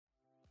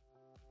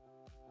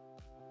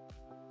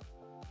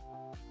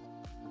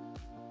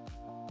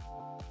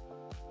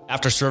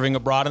After serving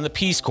abroad in the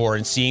Peace Corps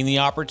and seeing the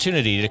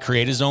opportunity to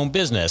create his own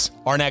business,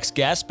 our next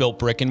guest built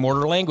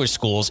brick-and-mortar language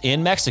schools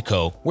in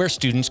Mexico where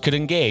students could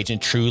engage in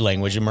true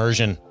language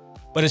immersion.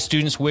 But his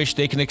students wish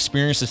they can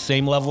experience the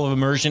same level of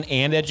immersion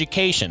and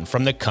education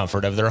from the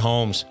comfort of their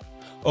homes.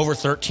 Over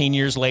 13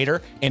 years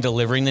later, and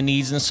delivering the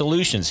needs and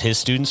solutions his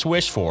students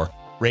wish for,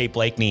 Ray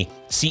Blakeney,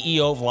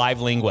 CEO of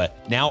LiveLingua,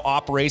 now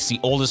operates the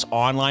oldest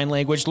online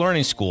language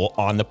learning school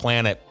on the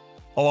planet.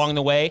 Along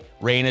the way,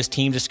 Ray and his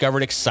team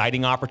discovered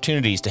exciting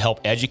opportunities to help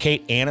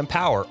educate and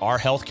empower our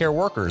healthcare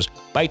workers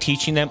by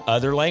teaching them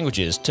other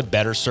languages to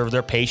better serve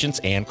their patients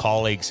and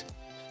colleagues.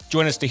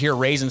 Join us to hear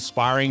Ray's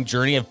inspiring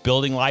journey of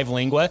building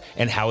LiveLingua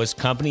and how his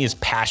company is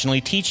passionately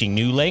teaching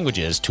new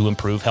languages to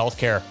improve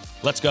healthcare.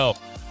 Let's go.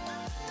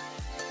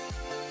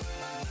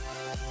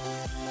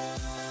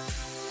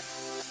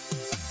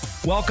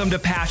 Welcome to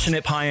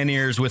Passionate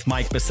Pioneers with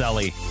Mike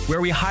Biselli,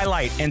 where we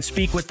highlight and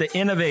speak with the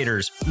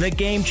innovators, the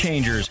game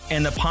changers,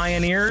 and the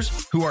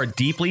pioneers who are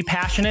deeply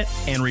passionate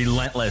and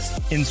relentless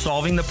in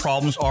solving the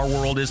problems our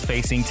world is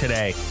facing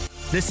today.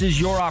 This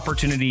is your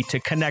opportunity to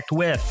connect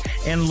with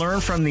and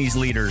learn from these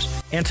leaders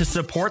and to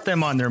support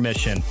them on their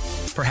mission.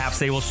 Perhaps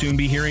they will soon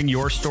be hearing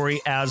your story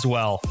as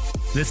well.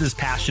 This is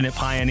Passionate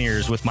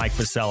Pioneers with Mike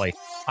Biselli.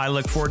 I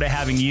look forward to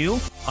having you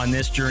on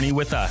this journey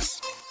with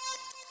us.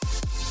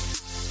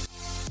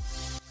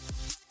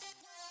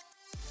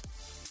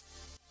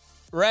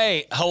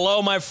 Ray,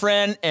 hello, my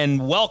friend,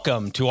 and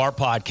welcome to our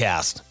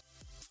podcast.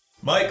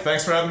 Mike,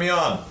 thanks for having me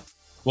on.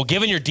 Well,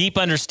 given your deep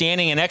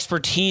understanding and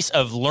expertise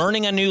of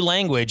learning a new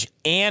language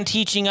and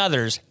teaching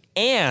others,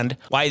 and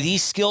why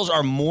these skills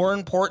are more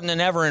important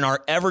than ever in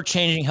our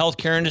ever-changing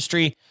healthcare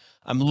industry,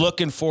 I'm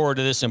looking forward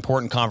to this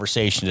important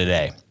conversation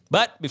today.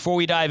 But before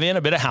we dive in,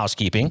 a bit of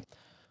housekeeping.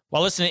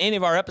 While listening to any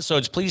of our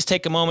episodes, please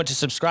take a moment to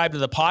subscribe to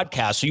the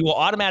podcast so you will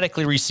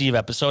automatically receive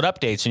episode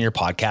updates in your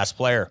podcast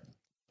player.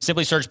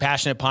 Simply search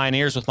Passionate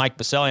Pioneers with Mike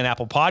Biselli on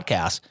Apple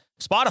Podcasts,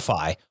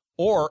 Spotify,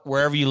 or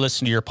wherever you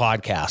listen to your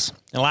podcasts.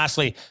 And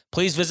lastly,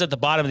 please visit the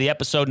bottom of the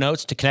episode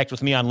notes to connect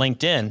with me on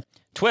LinkedIn,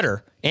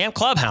 Twitter, and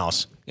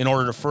Clubhouse in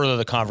order to further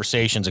the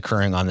conversations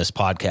occurring on this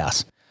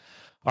podcast.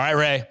 All right,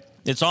 Ray,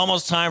 it's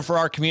almost time for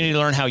our community to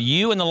learn how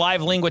you and the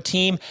LiveLingua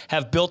team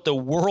have built the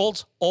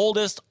world's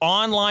oldest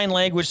online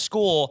language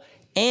school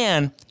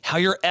and how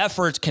your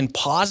efforts can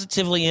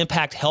positively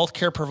impact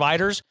healthcare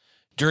providers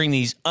during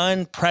these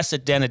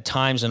unprecedented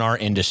times in our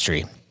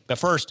industry. But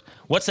first,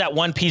 what's that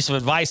one piece of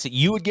advice that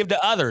you would give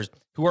to others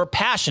who are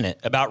passionate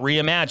about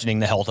reimagining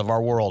the health of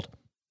our world?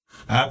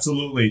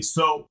 Absolutely.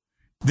 So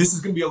this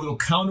is going to be a little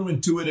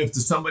counterintuitive to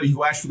somebody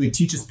who actually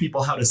teaches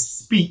people how to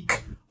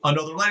speak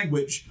another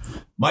language.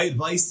 My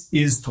advice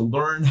is to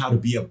learn how to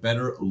be a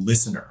better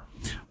listener.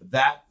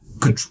 That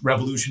could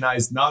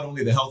revolutionize not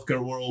only the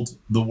healthcare world,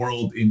 the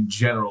world in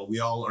general.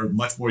 We all are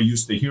much more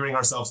used to hearing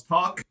ourselves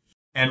talk,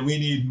 and we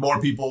need more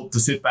people to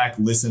sit back,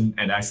 listen,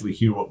 and actually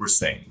hear what we're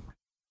saying.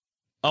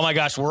 Oh my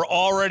gosh, we're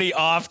already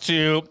off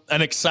to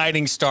an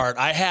exciting start.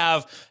 I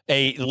have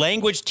a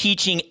language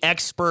teaching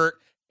expert,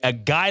 a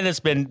guy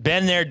that's been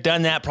there,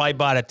 done that, probably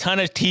bought a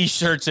ton of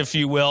t-shirts, if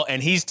you will,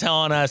 and he's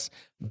telling us,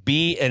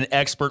 be an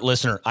expert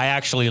listener. I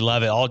actually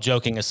love it. All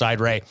joking aside,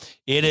 Ray,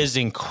 it is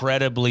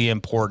incredibly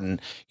important.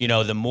 You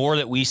know, the more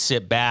that we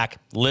sit back,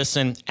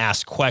 listen,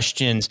 ask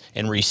questions,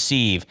 and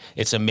receive,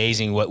 it's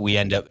amazing what we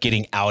end up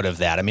getting out of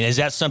that. I mean, is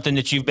that something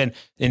that you've been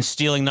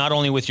instilling not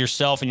only with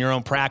yourself and your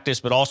own practice,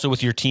 but also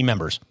with your team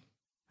members?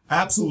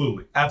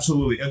 Absolutely.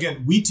 Absolutely.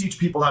 Again, we teach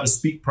people how to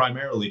speak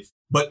primarily,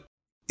 but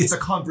it's a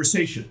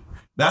conversation.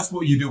 That's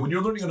what you do. When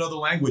you're learning another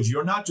language,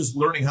 you're not just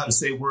learning how to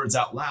say words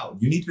out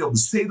loud. You need to be able to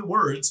say the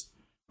words.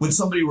 When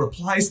somebody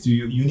replies to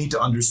you, you need to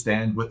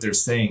understand what they're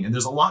saying. And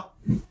there's a lot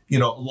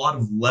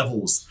of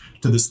levels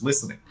to this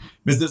listening.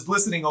 Because there's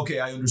listening, okay,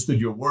 I understood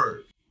your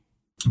word.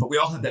 But we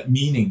all have that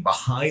meaning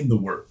behind the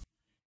word.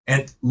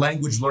 And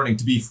language learning,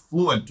 to be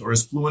fluent or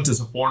as fluent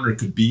as a foreigner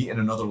could be in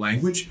another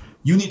language,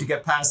 you need to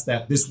get past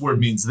that. This word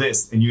means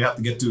this. And you have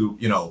to get to,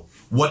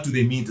 what do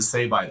they mean to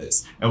say by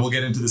this? And we'll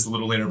get into this a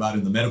little later about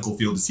in the medical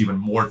field. It's even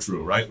more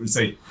true, right? We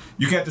say,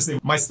 you can't just say,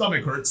 my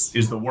stomach hurts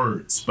is the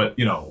words. But,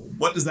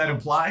 what does that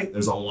imply?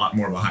 There's a lot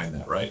more behind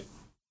that, right?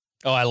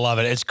 Oh, I love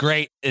it. It's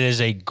great. It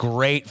is a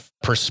great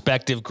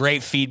perspective,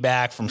 great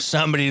feedback from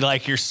somebody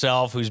like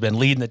yourself who's been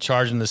leading the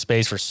charge in the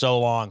space for so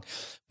long.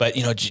 But,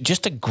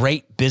 just a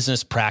great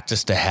business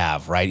practice to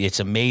have, right? It's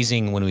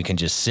amazing when we can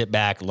just sit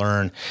back,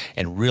 learn,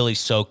 and really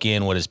soak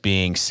in what is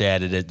being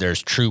said.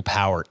 There's true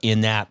power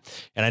in that.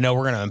 And I know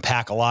we're going to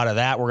unpack a lot of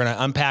that. We're going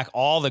to unpack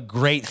all the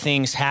great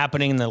things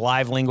happening in the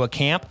LiveLingua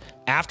camp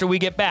after we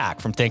get back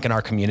from thanking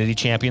our community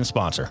champion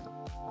sponsor.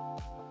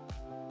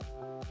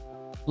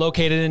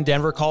 Located in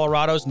Denver,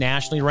 Colorado's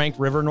nationally ranked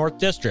River North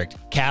District,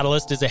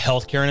 Catalyst is a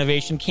healthcare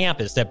innovation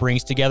campus that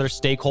brings together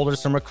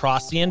stakeholders from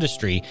across the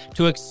industry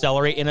to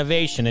accelerate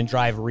innovation and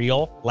drive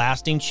real,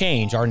 lasting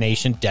change our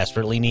nation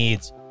desperately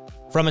needs.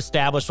 From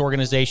established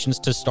organizations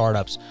to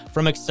startups,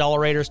 from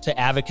accelerators to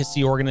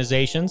advocacy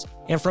organizations,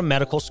 and from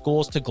medical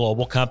schools to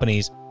global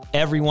companies,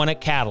 everyone at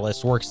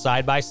Catalyst works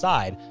side by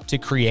side to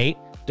create,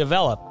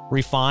 develop,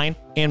 refine,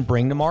 and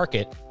bring to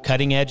market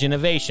cutting-edge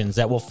innovations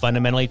that will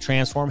fundamentally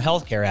transform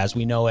healthcare as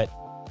we know it.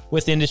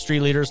 With industry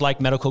leaders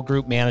like Medical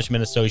Group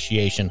Management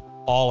Association,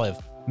 Olive,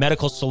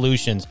 Medical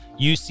Solutions,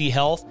 UC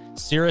Health,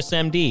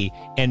 CirrusMD,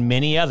 and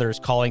many others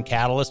calling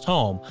Catalyst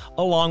home,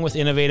 along with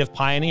innovative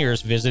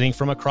pioneers visiting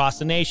from across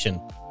the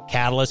nation,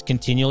 Catalyst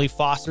continually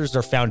fosters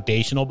their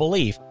foundational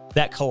belief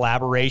that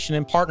collaboration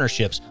and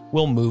partnerships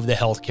will move the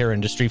healthcare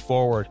industry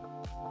forward.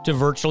 To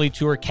virtually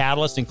tour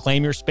Catalyst and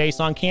claim your space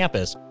on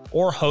campus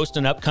or host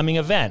an upcoming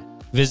event,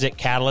 visit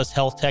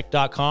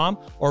catalysthealthtech.com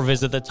or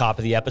visit the top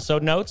of the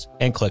episode notes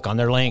and click on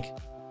their link.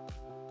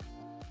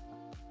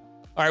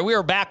 All right, we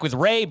are back with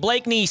Ray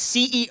Blakeney,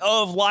 CEO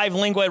of Live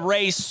Lingua.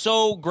 Ray,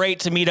 so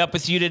great to meet up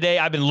with you today.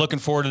 I've been looking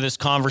forward to this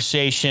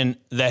conversation.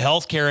 The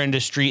healthcare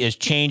industry is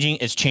changing.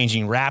 It's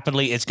changing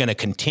rapidly. It's going to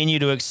continue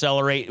to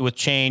accelerate with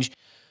change.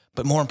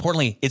 But more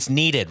importantly, it's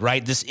needed,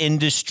 right? This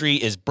industry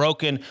is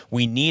broken.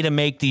 We need to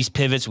make these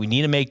pivots. We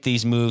need to make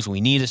these moves. We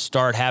need to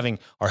start having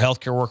our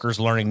healthcare workers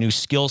learning new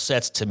skill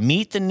sets to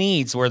meet the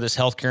needs where this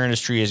healthcare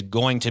industry is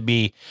going to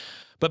be.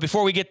 But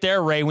before we get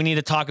there, Ray, we need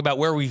to talk about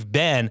where we've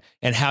been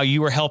and how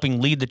you are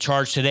helping lead the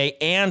charge today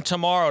and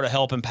tomorrow to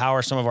help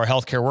empower some of our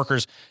healthcare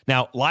workers.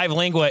 Now, Live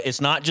Lingua,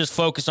 it's not just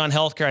focused on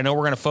healthcare. I know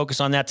we're going to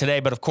focus on that today,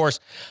 but of course,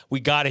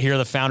 we got to hear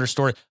the founder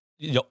story.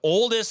 The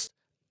oldest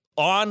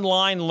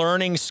online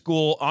learning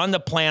school on the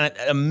planet,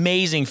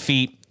 amazing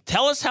feat.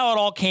 Tell us how it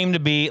all came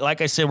to be.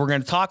 Like I said, we're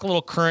going to talk a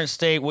little current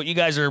state, what you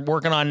guys are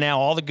working on now,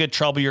 all the good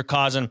trouble you're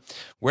causing,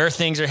 where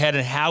things are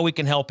headed, how we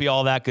can help you,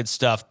 all that good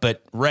stuff.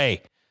 But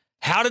Ray,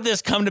 how did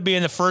this come to be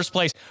in the first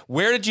place?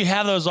 Where did you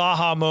have those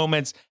aha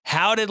moments?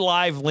 How did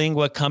Live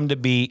Lingua come to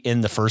be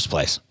in the first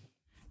place?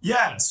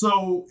 Yeah.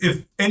 So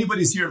if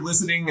anybody's here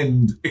listening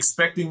and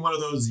expecting one of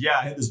those,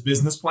 I had this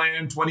business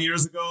plan 20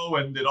 years ago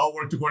and it all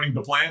worked according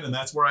to plan, and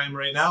that's where I am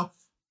right now,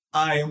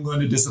 I am going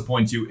to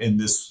disappoint you in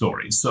this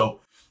story.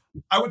 So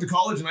I went to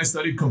college and I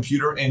studied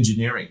computer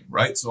engineering,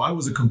 right? So I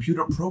was a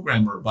computer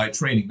programmer by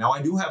training. Now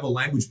I do have a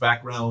language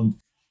background,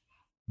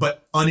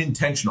 but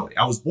unintentionally.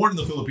 I was born in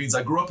the Philippines.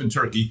 I grew up in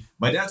Turkey.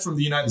 My dad's from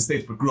the United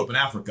States, but grew up in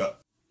Africa.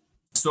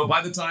 So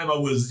by the time I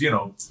was,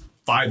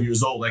 5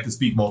 years old, I could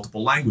speak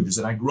multiple languages.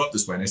 And I grew up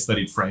this way. And I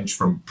studied French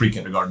from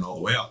pre-kindergarten all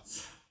the way up.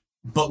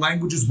 But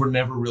languages were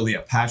never really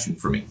a passion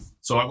for me.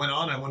 So I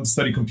wanted to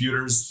study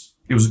computers.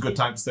 It was a good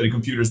time to study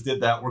computers.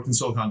 Did that, worked in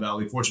Silicon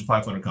Valley, Fortune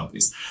 500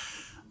 companies.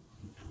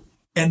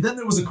 And then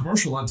there was a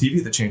commercial on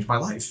TV that changed my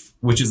life,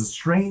 which is a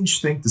strange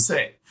thing to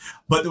say.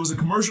 But there was a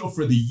commercial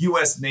for the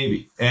U.S.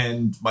 Navy,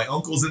 and my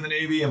uncle's in the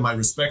Navy, and my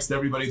respects to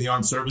everybody in the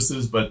armed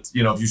services. But,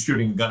 if you're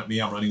shooting a gun at me,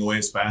 I'm running away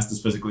as fast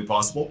as physically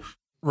possible.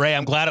 Ray,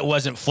 I'm glad it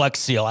wasn't Flex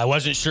Seal. I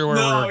wasn't sure where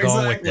we were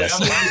going with this.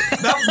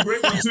 That was a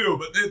great one too,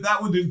 but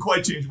that one didn't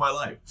quite change my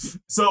life.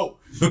 So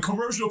the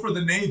commercial for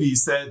the Navy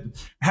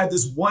had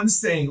this one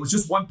saying. It was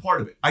just one part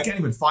of it. I can't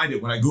even find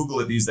it when I Google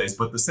it these days.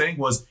 But the saying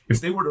was,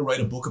 if they were to write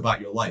a book about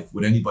your life,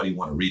 would anybody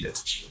want to read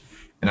it?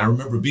 And I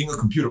remember being a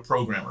computer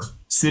programmer,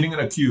 sitting in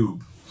a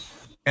cube,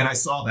 and I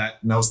saw that,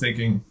 and I was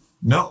thinking,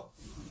 no,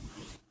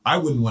 I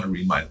wouldn't want to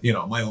read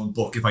my own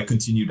book if I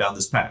continue down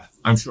this path.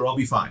 I'm sure I'll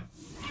be fine.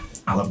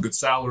 I'll have a good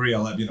salary.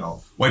 I'll have,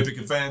 white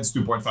picket fence,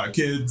 2.5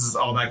 kids,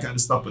 all that kind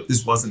of stuff. But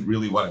this wasn't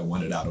really what I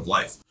wanted out of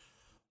life.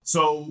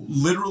 So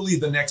literally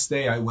the next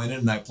day I went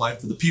in and I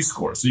applied for the Peace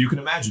Corps. So you can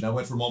imagine I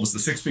went from almost a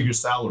 6-figure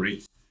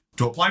salary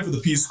to apply for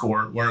the Peace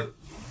Corps, where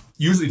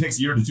usually it takes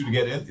a year to 2 to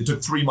get in. It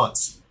took 3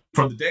 months.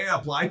 From the day I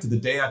applied to the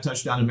day I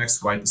touched down in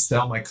Mexico, I had to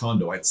sell my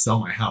condo. I had to sell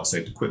my house. I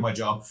had to quit my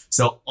job,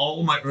 sell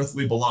all my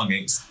earthly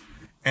belongings.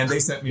 And they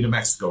sent me to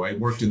Mexico. I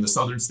worked in the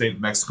southern state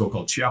of Mexico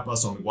called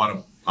Chiapas on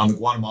the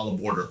Guatemala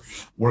border,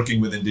 working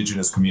with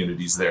indigenous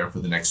communities there for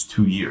the next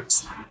 2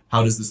 years.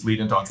 How does this lead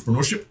into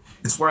entrepreneurship?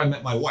 It's where I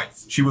met my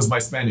wife. She was my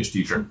Spanish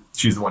teacher.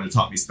 She's the one who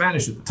taught me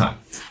Spanish at the time.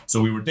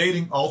 So we were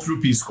dating all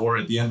through Peace Corps.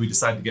 At the end, we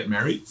decided to get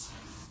married.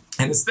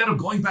 And instead of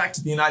going back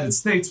to the United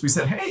States, we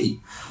said, hey,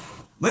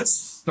 let's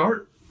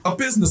start a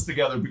business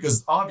together,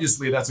 because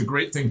obviously that's a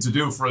great thing to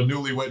do for a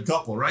newlywed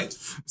couple, right?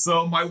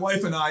 So my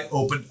wife and I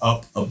opened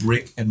up a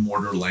brick and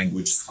mortar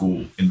language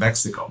school in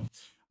Mexico.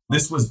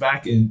 This was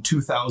back in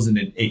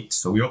 2008.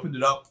 So we opened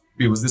it up.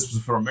 This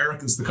was for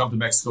Americans to come to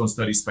Mexico and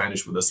study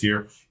Spanish with us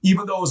here.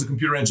 Even though I was a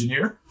computer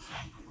engineer,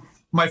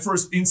 my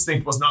first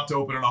instinct was not to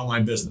open an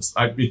online business.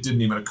 It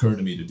didn't even occur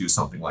to me to do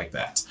something like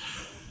that.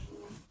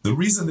 The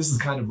reason this is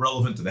kind of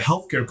relevant to the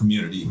healthcare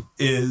community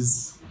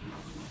is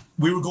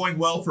we were going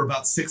well for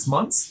about 6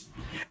 months.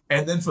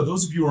 And then for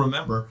those of you who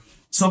remember,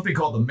 something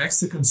called the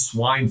Mexican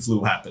swine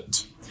flu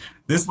happened.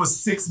 This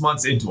was 6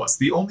 months into us.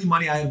 The only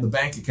money I had in the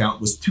bank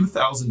account was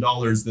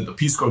 $2,000 that the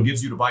Peace Corps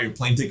gives you to buy your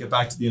plane ticket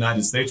back to the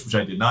United States, which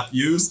I did not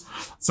use.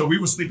 So we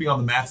were sleeping on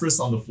the mattress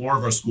on the floor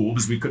of our school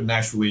because we couldn't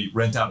actually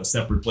rent out a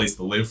separate place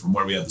to live from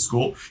where we had the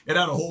school. It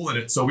had a hole in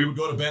it. So we would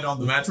go to bed on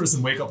the mattress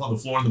and wake up on the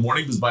floor in the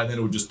morning, because by then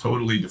it would just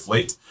totally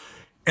deflate.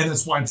 And then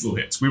swine flu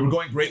hits. We were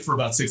going great for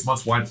about 6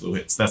 months. Swine flu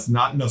hits. That's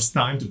not enough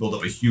time to build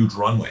up a huge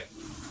runway.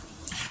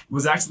 It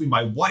was actually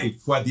my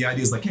wife who had the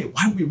idea, hey,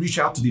 why don't we reach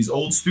out to these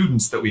old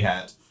students that we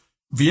had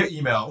via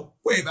email,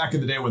 way back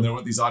in the day when there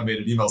weren't these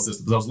automated email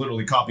systems. I was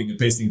literally copying and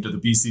pasting into the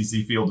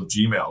BCC field of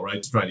Gmail,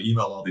 right, to try to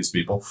email all these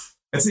people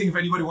and seeing if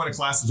anybody wanted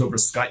classes over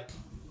Skype.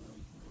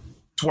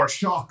 To our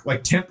shock,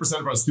 like 10%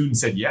 of our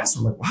students said yes.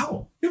 We're like,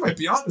 wow, you might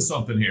be onto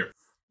something here,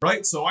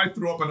 right? So I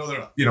threw up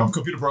another,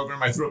 computer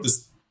program. I threw up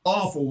this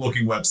awful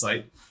looking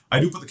website. I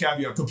do put the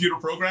caveat, computer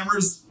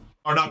programmers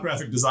are not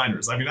graphic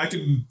designers. I mean, I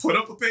can put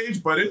up a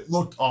page, but it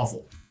looked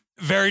awful.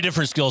 Very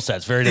different skill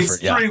sets. Very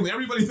different. Extremely. Yeah.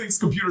 Everybody thinks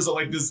computers are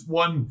like this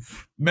one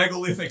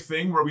megalithic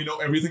thing where we know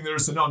everything there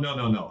is to know.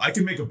 No. I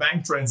can make a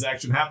bank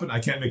transaction happen. I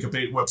can't make a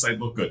paid website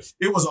look good.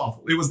 It was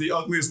awful. It was the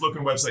ugliest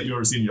looking website you've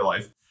ever seen in your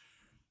life.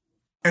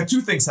 And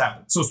two things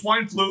happened. So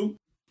swine flu,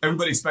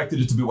 everybody expected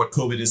it to be what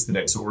COVID is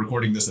today. So we're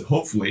recording this at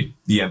hopefully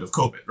the end of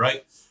COVID,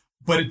 right?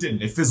 But it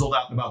didn't. It fizzled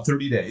out in about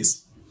 30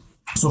 days.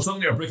 So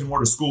suddenly our brick and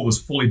mortar school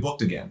was fully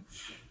booked again.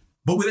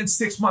 But within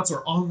 6 months,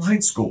 our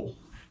online school,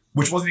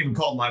 which wasn't even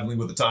called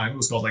LiveLingua at the time, it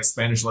was called like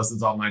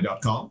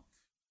SpanishLessonsOnline.com,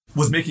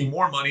 was making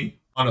more money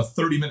on a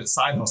 30-minute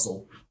side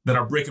hustle than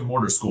our brick and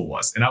mortar school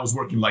was. And I was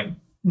working like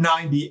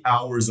 90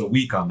 hours a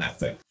week on that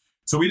thing.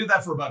 So we did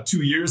that for about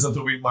 2 years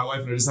until my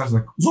wife and I decided,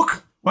 like,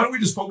 look, why don't we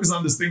just focus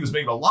on this thing that's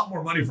making a lot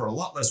more money for a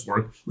lot less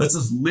work? Let's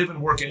just live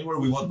and work anywhere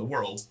we want in the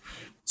world.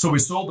 So we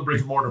sold the brick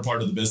and mortar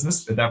part of the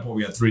business. At that point,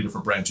 we had 3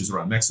 different branches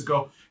around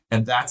Mexico.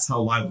 And that's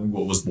how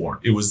LiveLingua was born.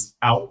 It was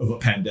out of a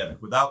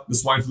pandemic. Without the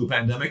swine flu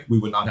pandemic, we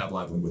would not have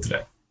LiveLingua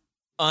today.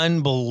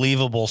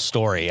 Unbelievable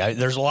story.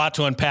 There's a lot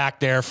to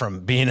unpack there, from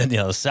being in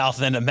the south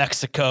end of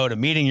Mexico to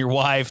meeting your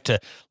wife to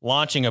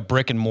launching a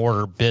brick and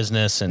mortar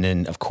business, and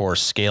then, of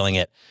course, scaling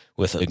it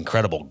with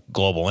incredible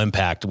global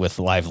impact with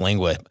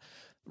LiveLingua.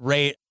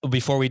 Ray,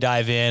 before we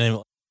dive in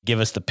and give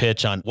us the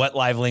pitch on what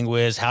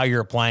LiveLingua is, how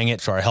you're applying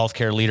it to our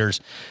healthcare leaders.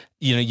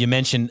 You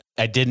mentioned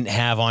I didn't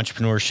have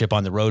entrepreneurship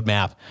on the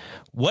roadmap.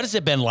 What has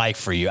it been like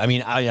for you? I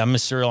mean, I'm a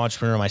serial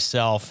entrepreneur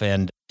myself,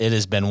 and it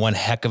has been one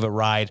heck of a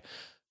ride.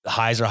 The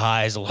highs are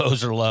highs, the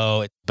lows are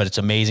low, but it's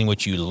amazing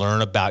what you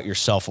learn about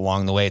yourself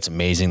along the way. It's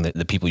amazing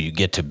the people you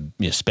get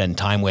to spend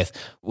time with.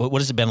 What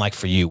has it been like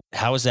for you?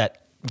 How is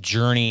that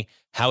journey?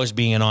 How has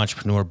being an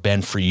entrepreneur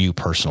been for you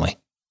personally?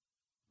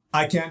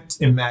 I can't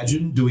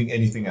imagine doing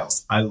anything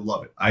else. I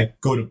love it. I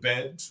go to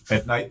bed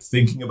at night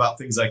thinking about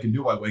things I can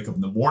do. I wake up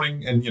in the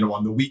morning and,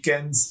 on the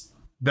weekends,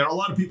 there are a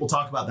lot of people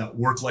talk about that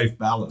work-life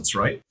balance,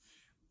 right?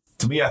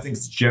 To me, I think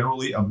it's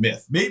generally a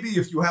myth. Maybe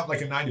if you have like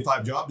a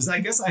 9-to-5 job, because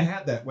I guess I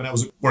had that when I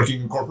was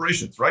working in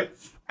corporations, right?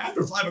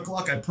 After 5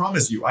 o'clock, I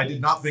promise you, I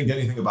did not think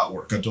anything about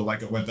work until I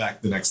went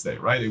back the next day,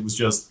 right? It was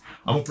just,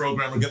 I'm a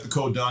programmer, get the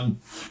code done,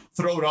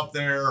 throw it up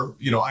there.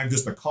 I'm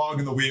just a cog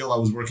in the wheel. I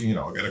was working, at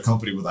a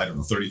company with,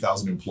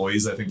 30,000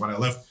 employees, I think, when I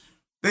left.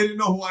 They didn't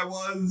know who I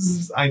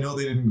was. I know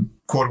they didn't,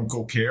 quote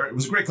unquote, care. It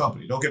was a great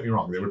company. Don't get me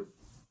wrong. They were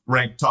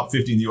ranked top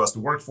 50 in the US to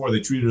work for. They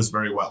treated us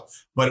very well.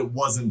 But it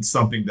wasn't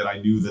something that I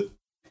knew that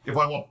if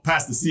I walked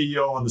past the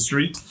CEO on the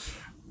street,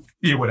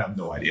 he would have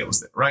no idea it was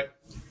there, right?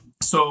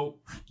 So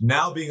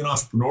now being an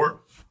entrepreneur,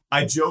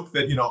 I joke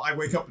that, I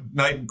wake up at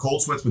night in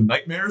cold sweats with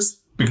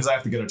nightmares because I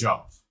have to get a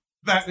job.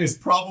 That is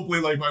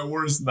probably like my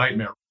worst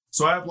nightmare.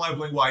 So I have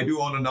LiveLingua. I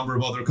do own a number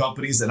of other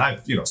companies, and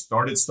I've,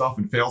 started stuff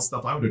and failed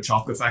stuff. I owned a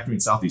chocolate factory in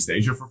Southeast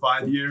Asia for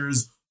 5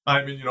 years.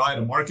 I mean, I had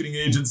a marketing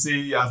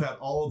agency. I've had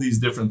all these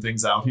different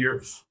things out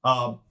here.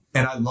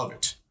 And I love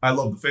it. I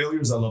love the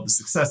failures. I love the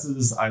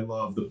successes. I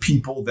love the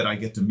people that I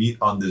get to meet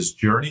on this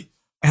journey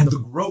and the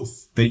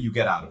growth that you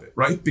get out of it,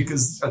 right?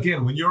 Because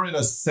again, when you're in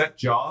a set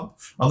job,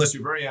 unless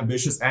you're very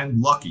ambitious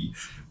and lucky,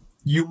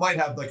 you might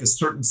have like a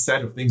certain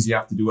set of things you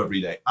have to do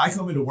every day. I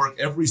come into work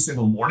every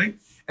single morning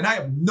and I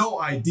have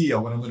no idea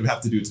what I'm going to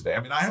have to do today.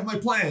 I mean, I have my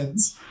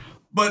plans,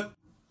 but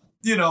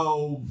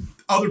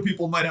other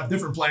people might have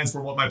different plans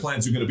for what my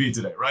plans are going to be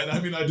today, right? I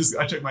mean, I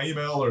check my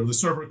email or the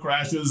server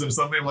crashes and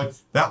something. I'm like,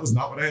 that was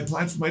not what I had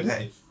planned for my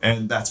day.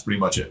 And that's pretty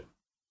much it.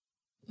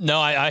 No,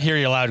 I hear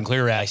you loud and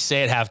clear. I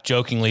say it half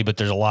jokingly, but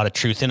there's a lot of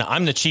truth in it.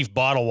 I'm the chief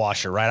bottle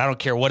washer, right? I don't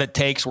care what it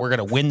takes. We're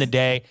going to win the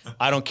day.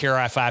 I don't care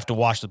if I have to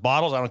wash the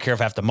bottles. I don't care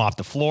if I have to mop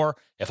the floor.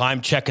 If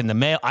I'm checking the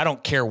mail, I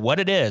don't care what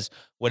it is.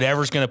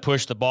 Whatever's going to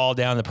push the ball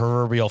down the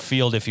proverbial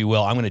field, if you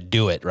will, I'm going to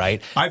do it,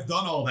 right? I've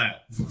done all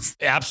that.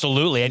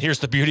 Absolutely. And here's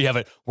the beauty of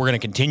it. We're going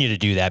to continue to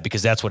do that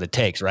because that's what it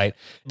takes, right?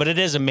 But it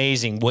is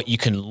amazing what you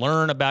can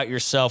learn about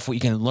yourself, what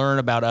you can learn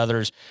about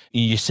others.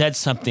 You said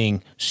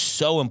something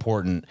so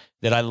important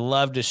that I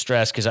love to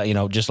stress because,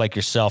 just like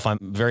yourself, I'm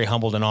very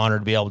humbled and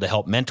honored to be able to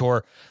help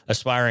mentor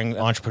aspiring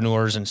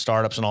entrepreneurs and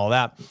startups and all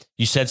that.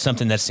 You said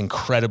something that's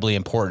incredibly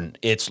important.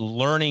 It's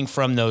learning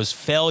from those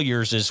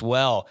failures as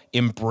well,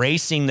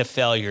 embracing the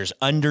failures,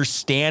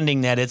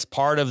 understanding that it's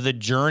part of the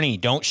journey.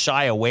 Don't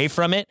shy away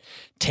from it.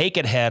 Take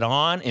it head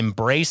on,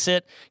 embrace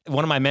it.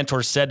 One of my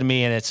mentors said to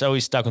me, and it's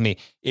always stuck with me,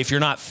 if you're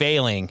not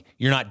failing,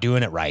 you're not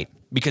doing it right,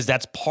 because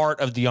that's part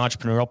of the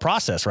entrepreneurial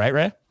process, right,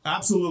 Ray?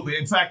 Absolutely.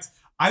 In fact,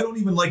 I don't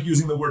even like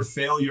using the word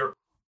failure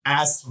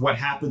as what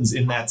happens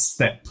in that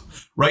step,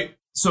 right?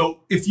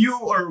 So if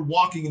you are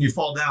walking and you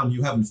fall down,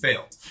 you haven't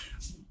failed.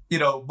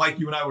 Mike,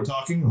 you and I were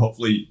talking.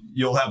 Hopefully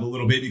you'll have a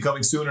little baby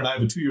coming soon, and I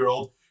have a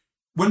 2-year-old.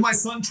 When my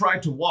son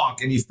tried to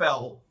walk and he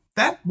fell,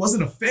 that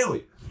wasn't a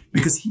failure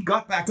because he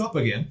got back up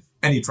again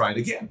and he tried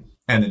again.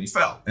 And then he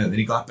fell. And then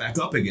he got back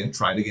up again,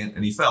 tried again,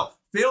 and he fell.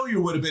 Failure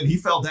would have been he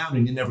fell down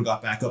and he never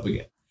got back up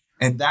again.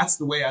 And that's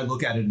the way I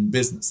look at it in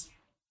business.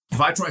 If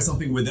I try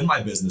something within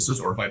my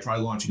businesses, or if I try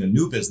launching a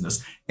new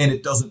business and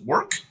it doesn't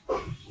work,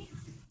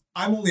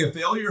 I'm only a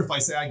failure if I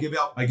say I give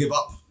up.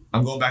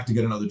 I'm going back to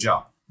get another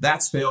job.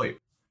 That's failure.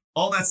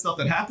 All that stuff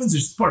that happens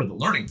is just part of the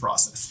learning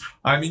process.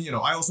 I mean,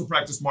 I also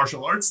practice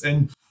martial arts,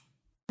 and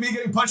me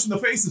getting punched in the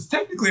face is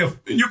technically,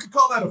 you could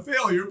call that a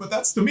failure, but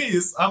that's to me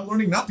is I'm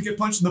learning not to get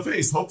punched in the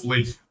face,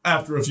 hopefully,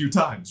 after a few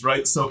times,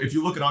 right? So if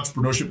you look at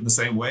entrepreneurship in the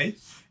same way,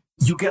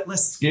 you get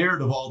less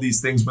scared of all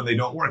these things when they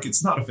don't work.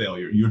 It's not a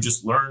failure. You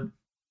just learn.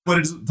 What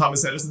is it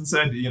Thomas Edison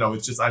said?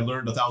 It's just I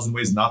learned 1,000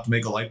 ways not to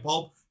make a light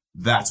bulb.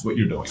 That's what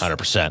you're doing.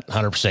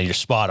 100%. You're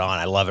spot on.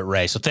 I love it,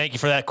 Ray. So thank you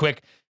for that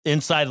quick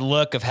inside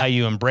look of how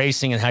you're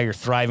embracing and how you're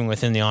thriving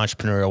within the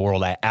entrepreneurial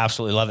world. I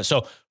absolutely love it.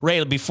 So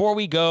Ray, before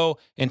we go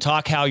and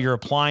talk how you're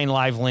applying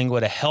Live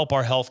Lingua to help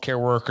our healthcare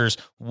workers,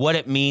 what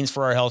it means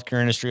for our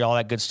healthcare industry, all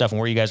that good stuff, and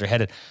where you guys are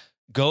headed,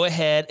 go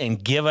ahead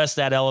and give us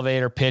that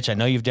elevator pitch. I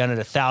know you've done it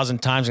 1,000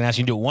 times. I'm going to ask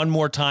you to do it one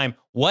more time.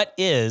 What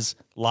is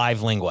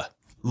Live Lingua?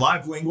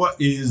 Live Lingua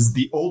is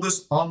the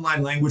oldest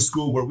online language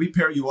school where we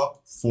pair you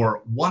up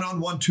for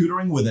one-on-one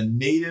tutoring with a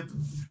native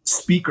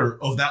speaker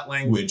of that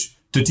language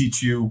to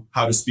teach you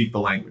how to speak the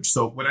language.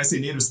 So when I say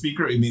native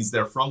speaker, it means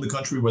they're from the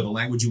country where the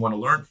language you want to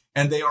learn.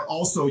 And they are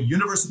also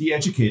university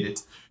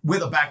educated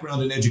with a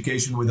background in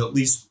education with at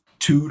least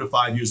 2 to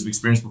 5 years of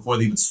experience before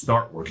they even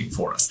start working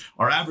for us.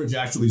 Our average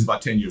actually is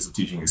about 10 years of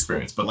teaching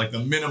experience, but like the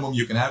minimum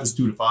you can have is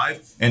 2 to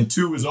 5. And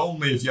 2 is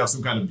only if you have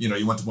some kind of,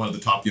 you went to one of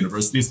the top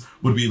universities,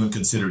 would we even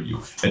consider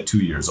you at 2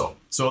 years old.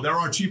 So there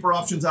are cheaper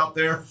options out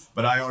there,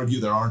 but I argue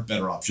there aren't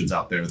better options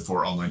out there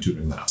for online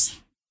tutoring than us.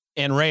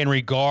 And Ray, in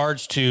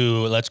regards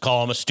to, let's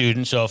call him a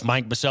student. So if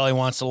Mike Baselli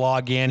wants to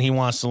log in, he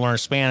wants to learn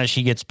Spanish,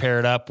 he gets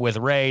paired up with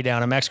Ray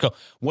down in Mexico.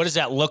 What does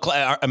that look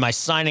like? Am I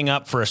signing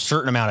up for a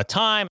certain amount of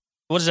time?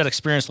 What does that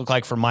experience look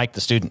like for Mike,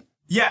 the student?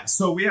 Yeah,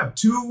 so we have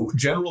 2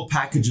 general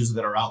packages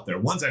that are out there.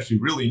 One's actually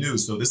really new,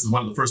 so this is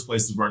one of the first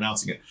places we're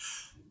announcing it.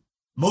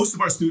 Most of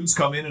our students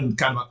come in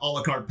kind of an a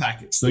la carte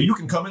package. So you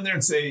can come in there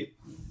and say,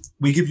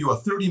 we give you a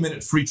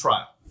 30-minute free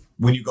trial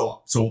when you go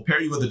up. So we'll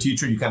pair you with a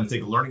teacher. You kind of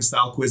take a learning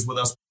style quiz with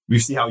us. We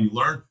see how you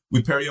learn.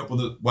 We pair you up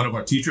with one of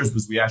our teachers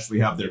because we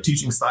actually have their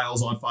teaching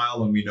styles on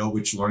file and we know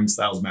which learning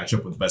styles match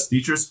up with the best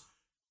teachers.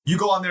 You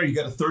go on there, you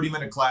get a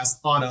 30-minute class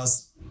on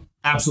us,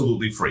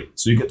 absolutely free.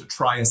 So you get to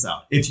try us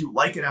out. If you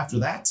like it after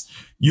that,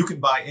 you can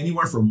buy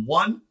anywhere from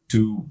 1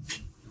 to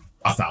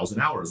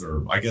 1,000 hours,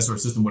 or I guess our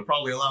system would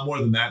probably allow more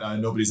than that.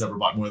 Nobody's ever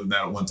bought more than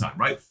that at one time,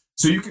 right?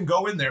 So you can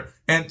go in there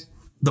and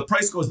the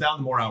price goes down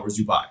the more hours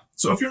you buy.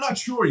 So if you're not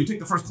sure, you take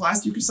the first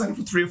class, you can sign up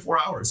for 3 or 4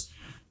 hours.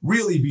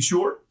 Really be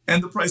sure.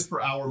 And the price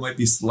per hour might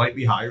be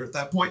slightly higher at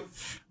that point.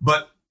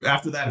 But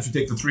after that, if you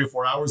take the 3 or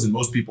 4 hours, and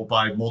most people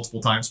buy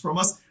multiple times from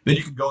us, then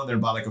you can go in there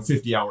and buy like a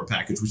 50-hour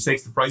package, which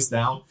takes the price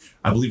down.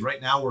 I believe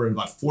right now we're at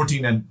about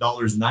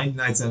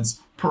 $14.99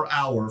 per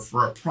hour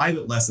for a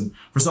private lesson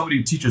for somebody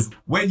who teaches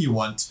when you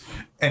want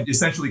and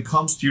essentially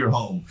comes to your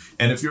home.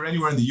 And if you're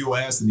anywhere in the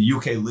US and the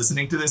UK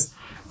listening to this,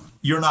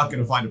 you're not going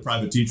to find a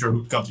private teacher who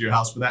would come to your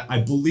house for that. I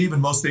believe in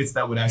most states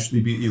that would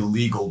actually be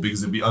illegal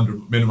because it'd be under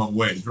minimum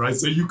wage, right?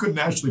 So you couldn't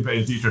actually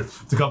pay a teacher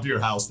to come to your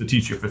house to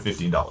teach you for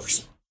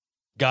 $15.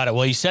 Got it.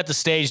 Well, you set the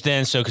stage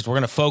then, so because we're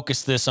going to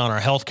focus this on our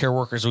healthcare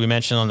workers, we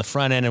mentioned on the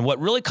front end. And what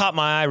really caught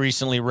my eye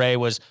recently, Ray,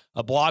 was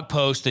a blog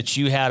post that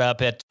you had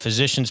up at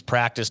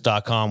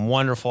physicianspractice.com,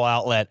 wonderful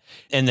outlet.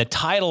 And the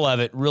title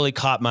of it really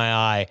caught my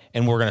eye,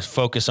 and we're going to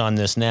focus on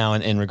this now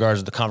in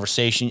regards to the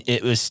conversation.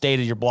 It was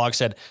stated, your blog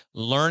said,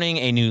 learning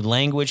a new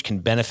language can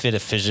benefit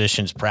a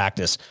physician's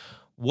practice.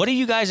 What are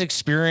you guys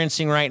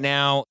experiencing right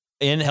now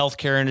in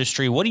healthcare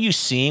industry? What are you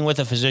seeing with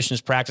a physician's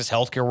practice,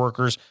 healthcare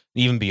workers,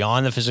 even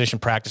beyond the physician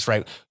practice,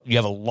 right? You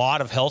have a lot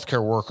of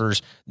healthcare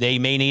workers. They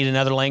may need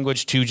another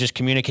language to just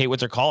communicate with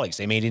their colleagues.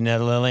 They may need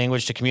another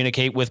language to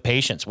communicate with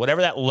patients,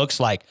 whatever that looks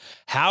like.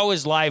 How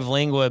has Live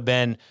Lingua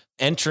been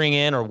entering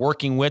in or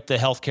working with the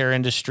healthcare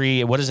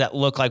industry? What does that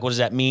look like? What does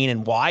that mean?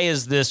 And why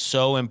is this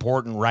so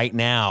important right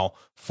now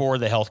for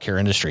the healthcare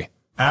industry?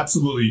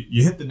 Absolutely.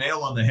 You hit the nail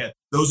on the head.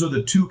 Those are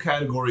the 2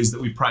 categories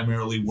that we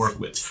primarily work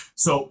with.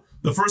 So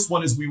the first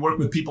one is we work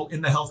with people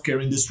in the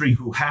healthcare industry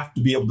who have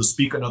to be able to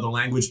speak another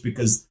language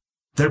because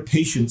their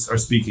patients are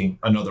speaking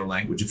another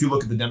language. If you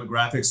look at the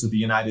demographics of the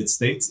United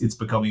States, it's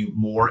becoming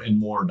more and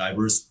more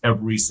diverse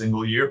every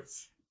single year.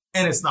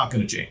 And it's not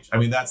going to change. I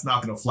mean, that's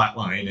not going to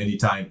flatline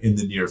anytime in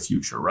the near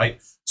future, right?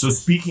 So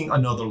speaking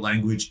another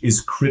language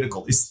is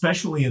critical,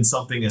 especially in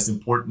something as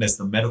important as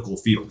the medical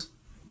field,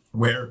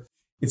 where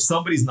if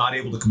somebody's not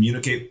able to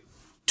communicate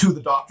to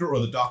the doctor or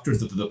the doctor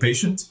to the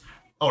patient,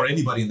 or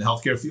anybody in the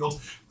healthcare field,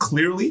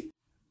 clearly,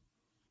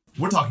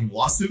 we're talking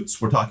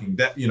lawsuits, we're talking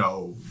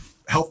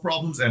health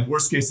problems, and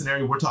worst case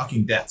scenario, we're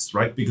talking deaths,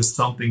 right? Because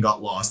something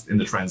got lost in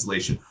the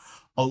translation.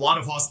 A lot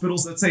of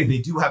hospitals, let's say they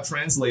do have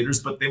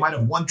translators, but they might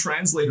have one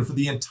translator for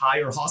the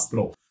entire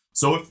hospital.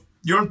 So if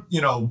you're,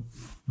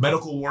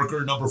 medical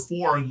worker number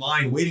 4 in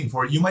line waiting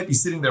for it, you might be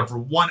sitting there for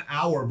 1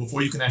 hour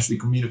before you can actually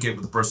communicate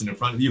with the person in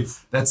front of you.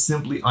 That's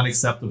simply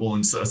unacceptable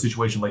in a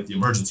situation like the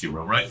emergency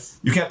room, right?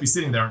 You can't be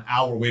sitting there an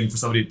hour waiting for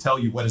somebody to tell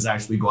you what is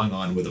actually going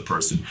on with a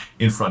person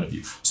in front of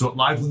you. So at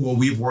Livelingual,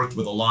 we've worked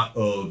with a lot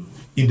of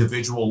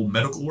individual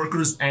medical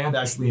workers and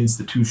actually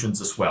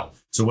institutions as well.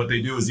 So what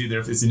they do is either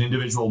if it's an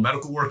individual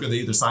medical worker, they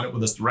either sign up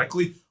with us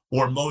directly,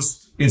 or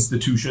most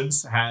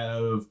institutions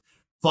have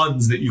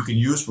funds that you can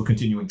use for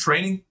continuing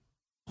training.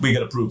 We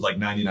get approved like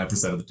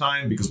 99% of the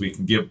time because we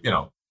can give,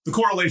 the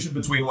correlation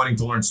between wanting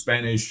to learn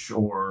Spanish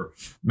or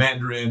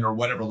Mandarin or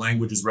whatever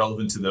language is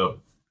relevant to the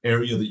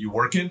area that you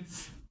work in,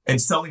 and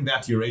selling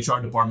that to your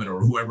HR department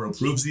or whoever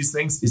approves these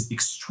things is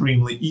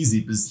extremely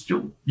easy, because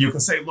you can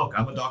say, look,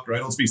 I'm a doctor, I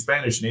don't speak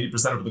Spanish, and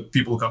 80% of the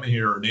people who come in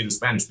here are native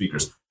Spanish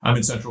speakers. I'm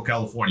in Central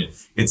California.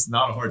 It's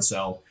not a hard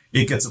sell.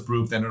 It gets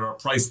approved, and at our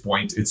price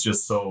point, it's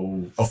just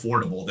so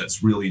affordable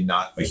that's really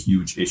not a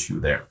huge issue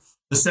there.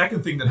 The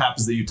second thing that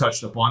happens that you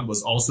touched upon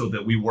was also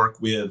that we work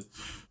with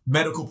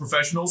medical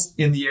professionals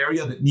in the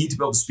area that need to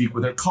be able to speak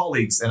with their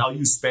colleagues. And I'll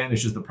use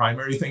Spanish as the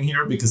primary thing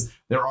here because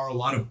there are a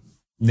lot of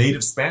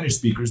native Spanish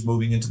speakers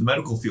moving into the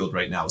medical field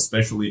right now,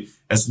 especially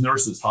as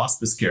nurses,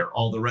 hospice care,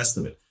 all the rest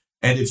of it.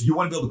 And if you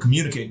want to be able to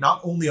communicate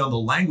not only on the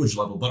language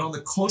level, but on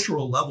the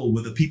cultural level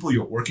with the people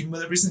you're working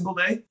with every single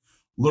day,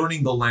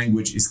 learning the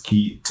language is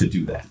key to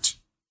do that.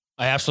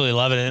 I absolutely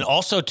love it. And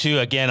also too,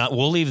 again,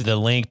 we'll leave the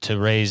link to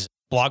Ray's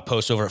blog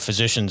post over at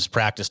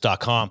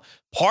physicianspractice.com.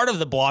 Part of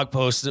the blog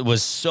post that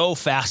was so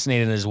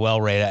fascinating as well,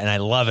 Ray, and I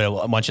love it. I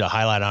want you to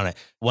highlight on it.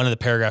 One of the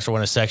paragraphs or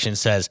one of the sections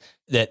says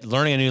that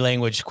learning a new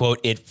language, quote,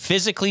 it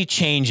physically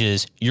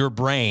changes your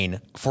brain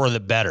for the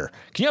better.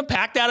 Can you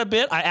unpack that a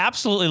bit? I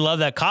absolutely love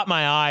that. Caught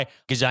my eye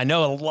because I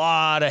know a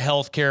lot of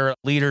healthcare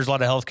leaders, a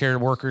lot of healthcare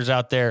workers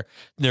out there.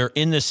 They're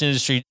in this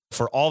industry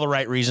for all the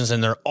right reasons,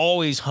 and they're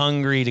always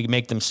hungry to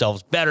make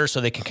themselves better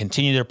so they can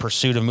continue their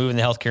pursuit of moving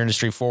the healthcare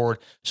industry forward.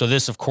 So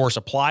this, of course,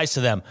 applies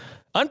to them.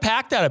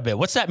 Unpack that a bit.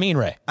 What's that mean,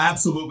 Ray?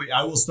 Absolutely.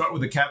 I will start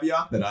with a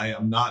caveat that I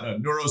am not a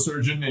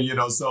neurosurgeon,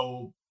 and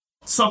so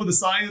some of the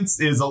science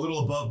is a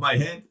little above my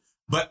head,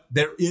 but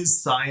there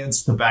is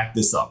science to back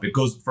this up. It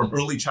goes from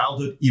early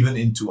childhood even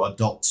into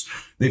adults.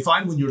 They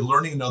find when you're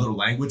learning another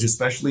language,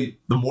 especially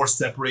the more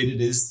separated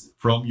it is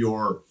from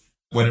your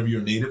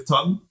native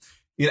tongue,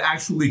 it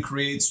actually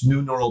creates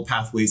new neural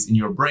pathways in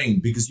your brain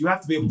because you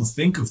have to be able to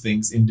think of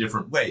things in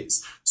different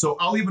ways. So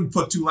I'll even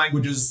put two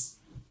languages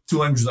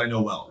I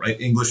know well,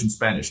 right? English and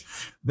Spanish.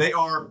 They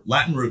are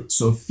Latin roots.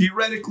 So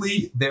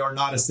theoretically, they are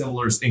not as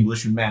similar as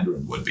English and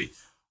Mandarin would be.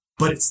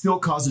 But it still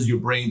causes your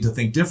brain to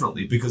think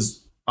differently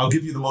because I'll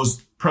give you the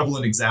most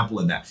prevalent example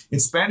in that. In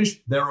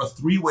Spanish, there are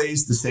 3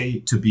 ways to say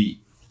to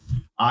be.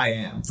 I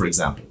am, for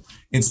example.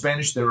 In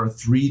Spanish, there are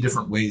 3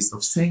 different ways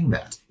of saying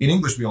that. In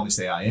English, we only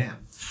say I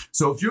am.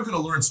 So if you're going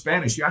to learn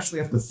Spanish, you actually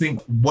have to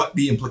think what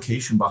the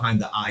implication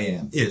behind the I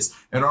am is.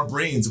 And our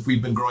brains, if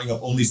we've been growing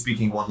up only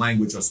speaking one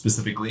language or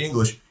specifically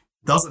English,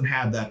 doesn't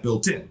have that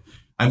built in.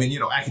 I mean,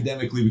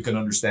 academically, we can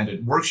understand it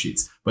in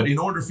worksheets, but in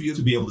order for you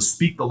to be able to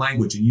speak the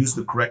language and use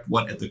the correct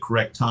one at the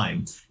correct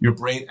time, your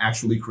brain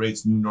actually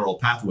creates new neural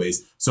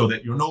pathways so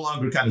that you're no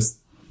longer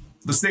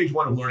the stage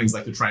 1 of learning is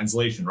like the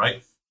translation,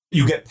 right?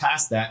 You get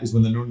past that is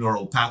when the new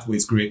neural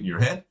pathways create in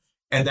your head,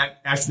 and that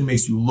actually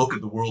makes you look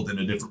at the world in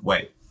a different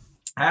way.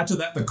 Add to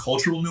that the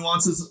cultural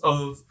nuances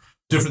of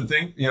different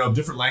things,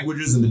 different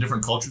languages and the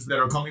different cultures that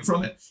are coming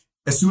from it.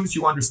 As soon as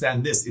you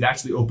understand this, it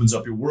actually opens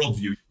up your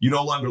worldview. You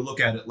no longer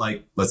look at it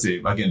like, let's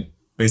say, again,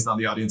 based on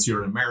the audience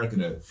here in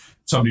America,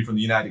 somebody from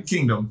the United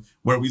Kingdom,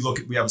 where we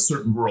have a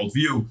certain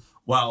worldview,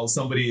 while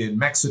somebody in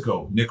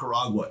Mexico,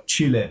 Nicaragua,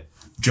 Chile,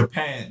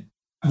 Japan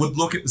would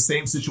look at the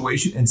same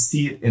situation and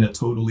see it in a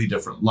totally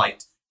different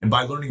light. And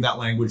by learning that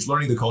language,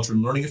 learning the culture,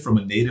 and learning it from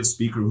a native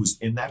speaker who's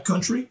in that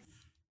country,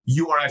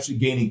 you are actually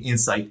gaining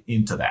insight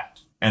into that.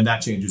 And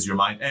that changes your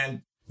mind.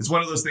 And it's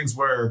one of those things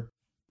where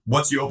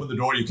once you open the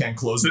door, you can't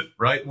close it,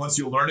 right? Once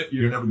you learn it,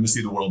 you're never going to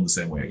see the world in the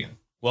same way again.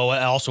 Well,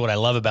 also what I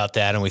love about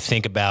that, and we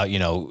think about,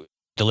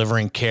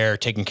 delivering care,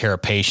 taking care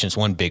of patients,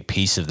 one big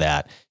piece of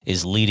that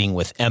is leading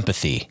with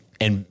empathy.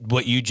 And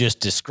what you just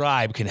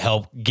described can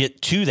help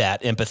get to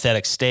that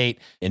empathetic state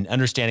and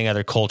understanding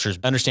other cultures,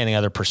 understanding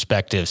other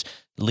perspectives.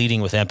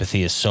 Leading with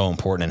empathy is so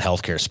important in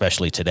healthcare,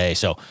 especially today.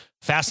 So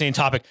fascinating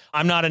topic.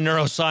 I'm not a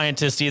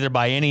neuroscientist either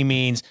by any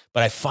means,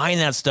 but I find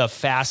that stuff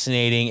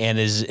fascinating and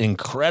is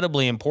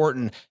incredibly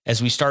important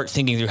as we start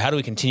thinking through how do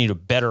we continue to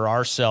better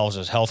ourselves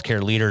as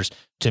healthcare leaders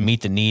to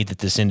meet the need that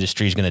this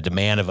industry is going to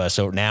demand of us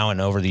now and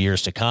over the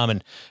years to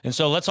come. And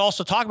so let's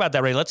also talk about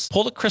that, Ray. Let's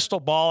pull the crystal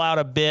ball out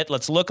a bit.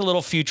 Let's look a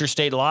little future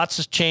state. Lots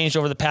has changed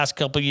over the past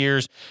couple of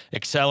years.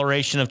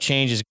 Acceleration of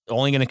change is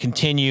only going to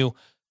continue.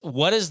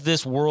 What does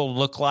this world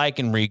look like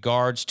in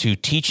regards to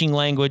teaching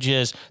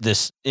languages,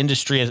 this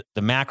industry,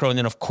 the macro? And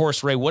then, of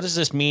course, Ray, what does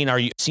this mean? Are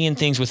you seeing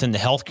things within the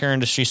healthcare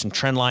industry, some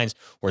trend lines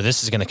where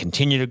this is going to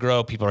continue to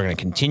grow? People are going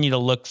to continue to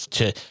look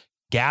to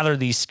gather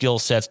these skill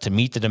sets to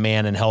meet the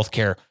demand in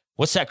healthcare.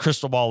 What's that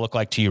crystal ball look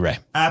like to you, Ray?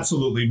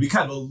 Absolutely. We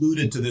kind of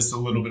alluded to this a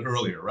little bit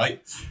earlier,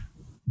 right?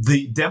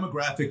 The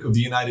demographic of the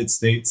United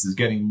States is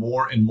getting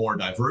more and more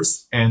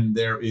diverse, and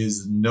there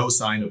is no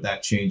sign of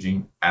that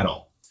changing at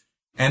all.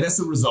 And as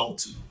a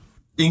result,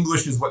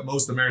 English is what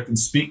most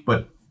Americans speak,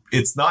 but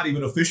it's not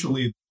even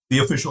officially the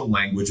official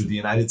language of the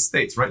United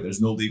States, right?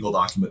 There's no legal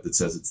document that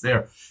says it's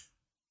there.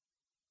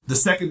 The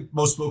second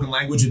most spoken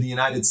language in the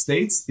United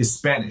States is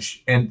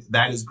Spanish, and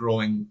that is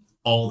growing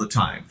all the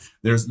time.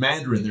 There's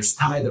Mandarin, there's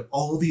Thai, there are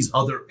all these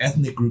other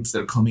ethnic groups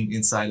that are coming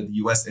inside of the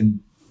US,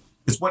 and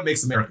it's what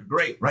makes America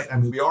great, right? I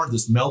mean, we are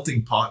this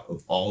melting pot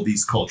of all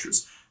these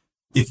cultures.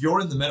 If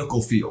you're in the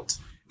medical field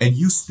and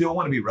you still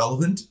want to be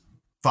relevant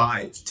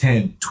 5,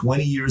 10,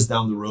 20 years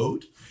down the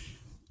road,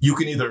 you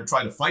can either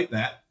try to fight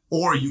that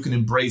or you can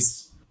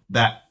embrace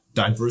that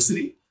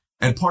diversity.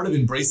 And part of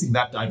embracing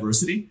that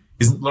diversity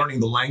is learning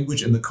the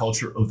language and the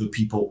culture of the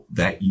people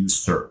that you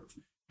serve.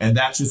 And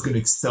that's just going to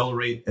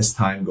accelerate as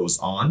time goes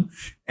on.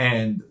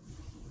 And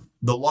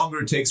the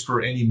longer it takes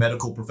for any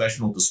medical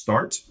professional to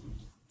start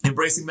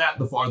embracing that,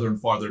 the farther and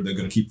farther they're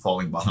going to keep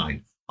falling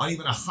behind. On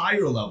even a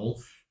higher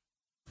level,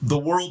 the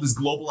world is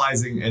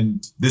globalizing,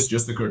 and this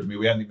just occurred to me.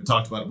 We hadn't even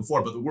talked about it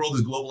before, but the world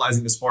is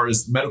globalizing as far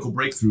as medical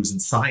breakthroughs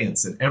in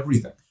science and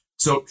everything.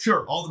 So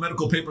sure, all the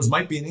medical papers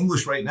might be in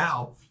English right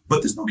now,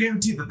 but there's no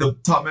guarantee that the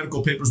top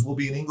medical papers will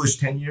be in English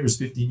 10 years,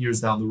 15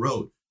 years down the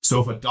road. So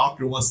if a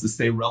doctor wants to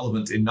stay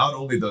relevant in not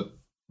only the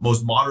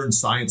most modern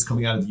science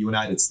coming out of the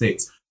United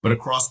States, but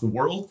across the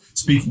world,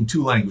 speaking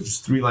 2 languages,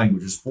 3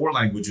 languages, 4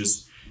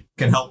 languages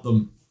can help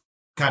them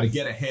kind of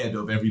get ahead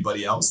of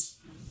everybody else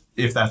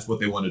if that's what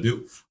they want to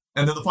do.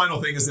 And then the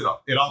final thing is that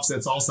it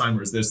offsets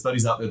Alzheimer's. There's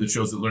studies out there that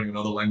shows that learning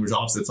another language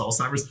offsets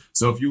Alzheimer's.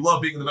 So if you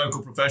love being in the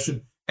medical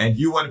profession and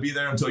you want to be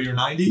there until you're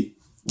 90,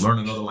 learn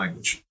another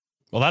language.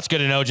 Well, that's good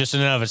to know just in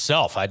and of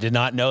itself. I did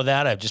not know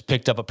that. I've just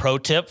picked up a pro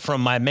tip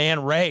from my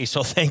man, Ray.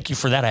 So thank you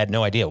for that. I had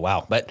no idea.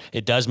 Wow. But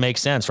it does make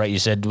sense, right? You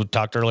said, we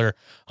talked earlier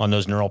on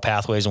those neural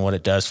pathways and what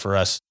it does for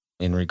us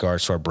in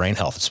regards to our brain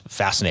health. It's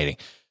fascinating.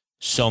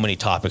 So many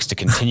topics to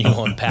continue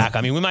to unpack.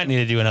 I mean, we might need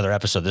to do another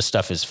episode. This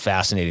stuff is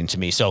fascinating to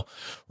me. So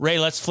Ray,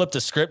 let's flip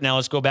the script now.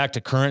 Let's go back to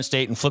current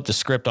state and flip the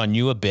script on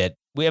you a bit.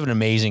 We have an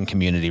amazing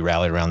community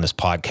rallied around this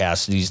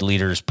podcast. These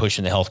leaders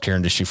pushing the healthcare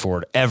industry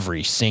forward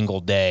every single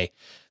day.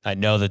 I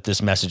know that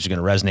this message is going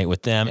to resonate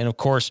with them. And of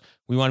course,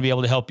 we want to be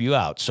able to help you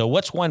out. So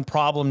what's one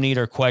problem, need,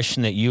 or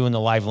question that you and the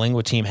Live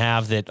Lingua team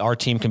have that our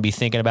team can be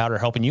thinking about or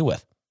helping you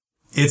with?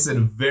 It's a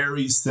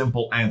very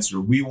simple answer.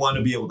 We want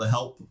to be able to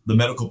help the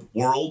medical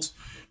world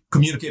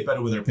communicate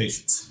better with their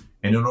patients.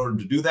 And in order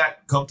to do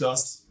that, come to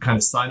us, kind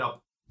of sign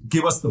up,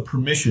 give us the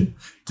permission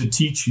to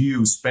teach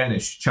you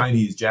Spanish,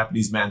 Chinese,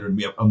 Japanese, Mandarin.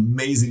 We have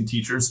amazing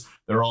teachers.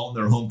 They're all in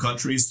their home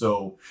countries.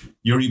 So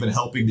you're even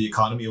helping the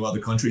economy of other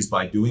countries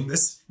by doing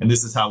this. And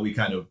this is how we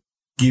kind of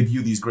give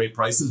you these great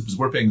prices, because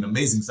we're paying an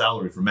amazing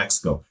salary for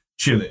Mexico,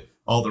 Chile,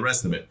 all the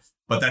rest of it.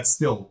 But that's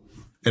still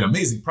an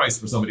amazing price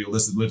for somebody who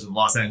lives in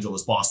Los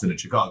Angeles, Boston, and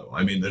Chicago.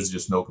 I mean, there's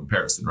just no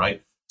comparison,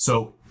 right?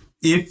 So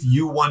if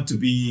you want to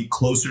be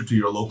closer to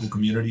your local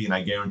community, and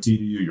I guarantee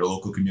to you, your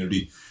local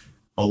community,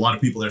 a lot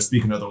of people there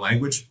speak another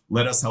language,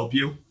 let us help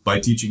you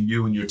by teaching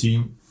you and your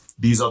team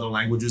these other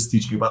languages,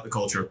 teaching you about the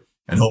culture,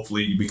 and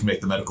hopefully we can make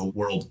the medical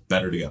world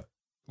better together.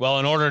 Well,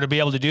 in order to be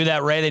able to do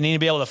that, Ray, they need to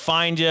be able to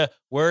find you.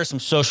 Where are some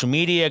social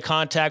media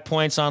contact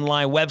points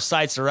online,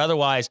 websites or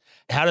otherwise?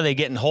 How do they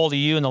get in hold of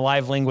you and the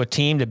Live Lingua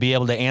team to be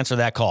able to answer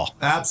that call?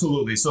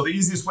 Absolutely. So the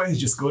easiest way is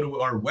just go to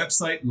our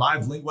website,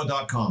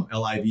 livelingua.com,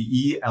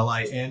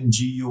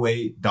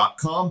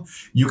 livelingua.com.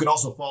 You can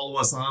also follow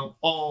us on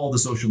all the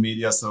social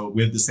media. So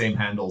with the same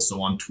handle.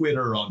 So on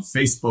Twitter, on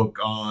Facebook,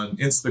 on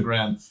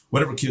Instagram,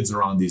 whatever kids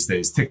are on these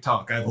days,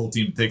 TikTok. I have a whole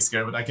team that takes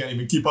care of it. I can't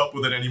even keep up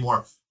with it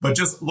anymore. But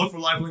just look for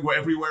Live Lingua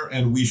everywhere,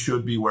 and we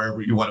should be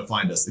wherever you want to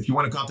find us. If you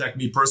want to contact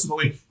me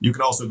personally, you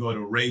can also go to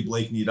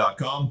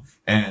rayblakeney.com,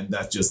 and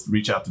that's just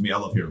reach out to me. I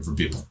love hearing from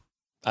people.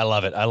 I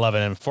love it. I love it.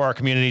 And for our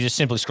community, just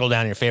simply scroll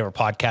down to your favorite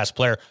podcast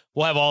player.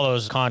 We'll have all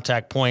those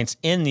contact points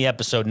in the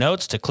episode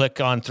notes to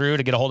click on through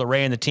to get a hold of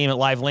Ray and the team at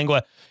Live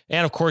Lingua.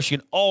 And of course, you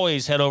can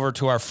always head over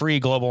to our free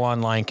global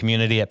online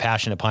community at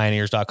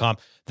passionatepioneers.com.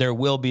 There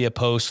will be a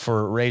post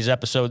for Ray's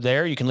episode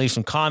there. You can leave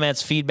some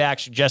comments, feedback,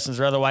 suggestions,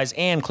 or otherwise,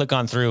 and click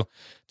on through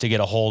to get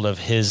a hold of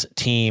his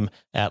team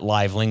at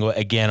Live Lingua.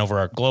 Again, over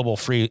our global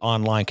free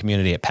online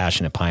community at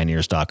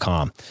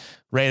passionatepioneers.com.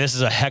 Ray, this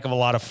is a heck of a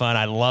lot of fun.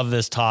 I love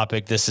this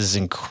topic. This is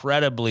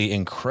incredibly,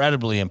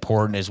 incredibly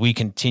important as we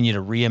continue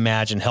to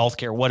reimagine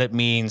healthcare, what it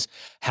means,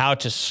 how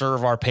to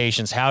serve our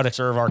patients, how to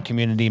serve our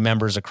community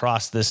members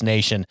across this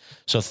nation.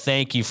 So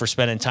thank you for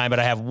spending time. But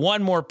I have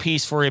one more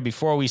piece for you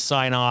before we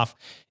sign off.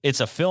 It's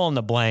a fill in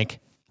the blank.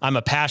 I'm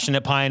a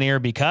passionate pioneer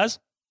because?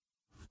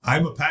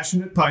 I'm a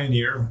passionate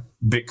pioneer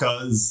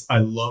because I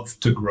love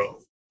to grow.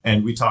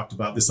 And we talked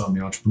about this on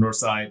the entrepreneur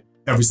side.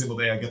 Every single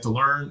day I get to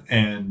learn,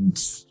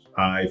 and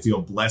I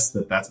feel blessed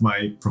that that's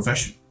my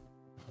profession.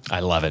 I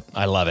love it.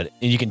 I love it.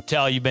 And you can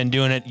tell you've been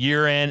doing it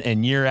year in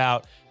and year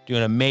out,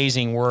 doing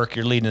amazing work.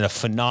 You're leading a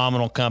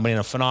phenomenal company and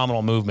a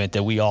phenomenal movement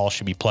that we all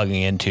should be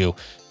plugging into,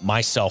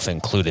 myself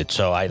included.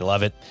 So I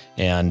love it.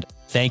 And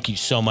thank you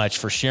so much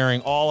for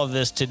sharing all of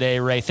this today,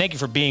 Ray. Thank you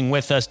for being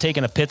with us,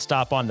 taking a pit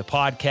stop on the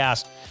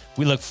podcast.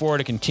 We look forward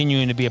to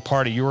continuing to be a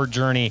part of your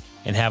journey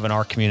and having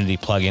our community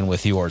plug in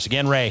with yours.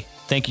 Again, Ray,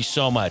 thank you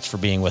so much for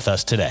being with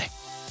us today.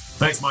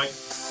 Thanks, Mike.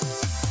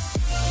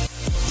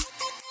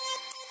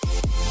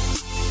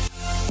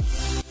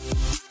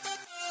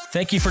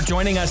 Thank you for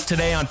joining us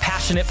today on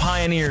Passionate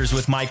Pioneers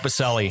with Mike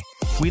Biselli.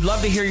 We'd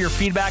love to hear your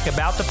feedback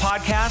about the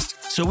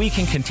podcast so we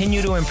can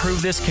continue to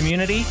improve this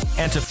community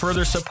and to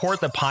further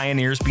support the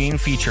pioneers being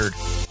featured.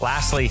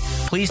 Lastly,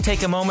 please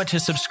take a moment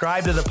to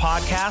subscribe to the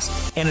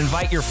podcast and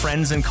invite your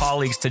friends and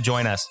colleagues to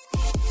join us.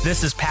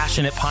 This is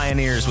Passionate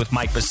Pioneers with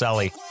Mike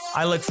Biselli.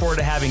 I look forward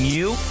to having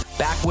you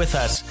back with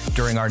us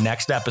during our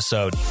next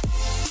episode.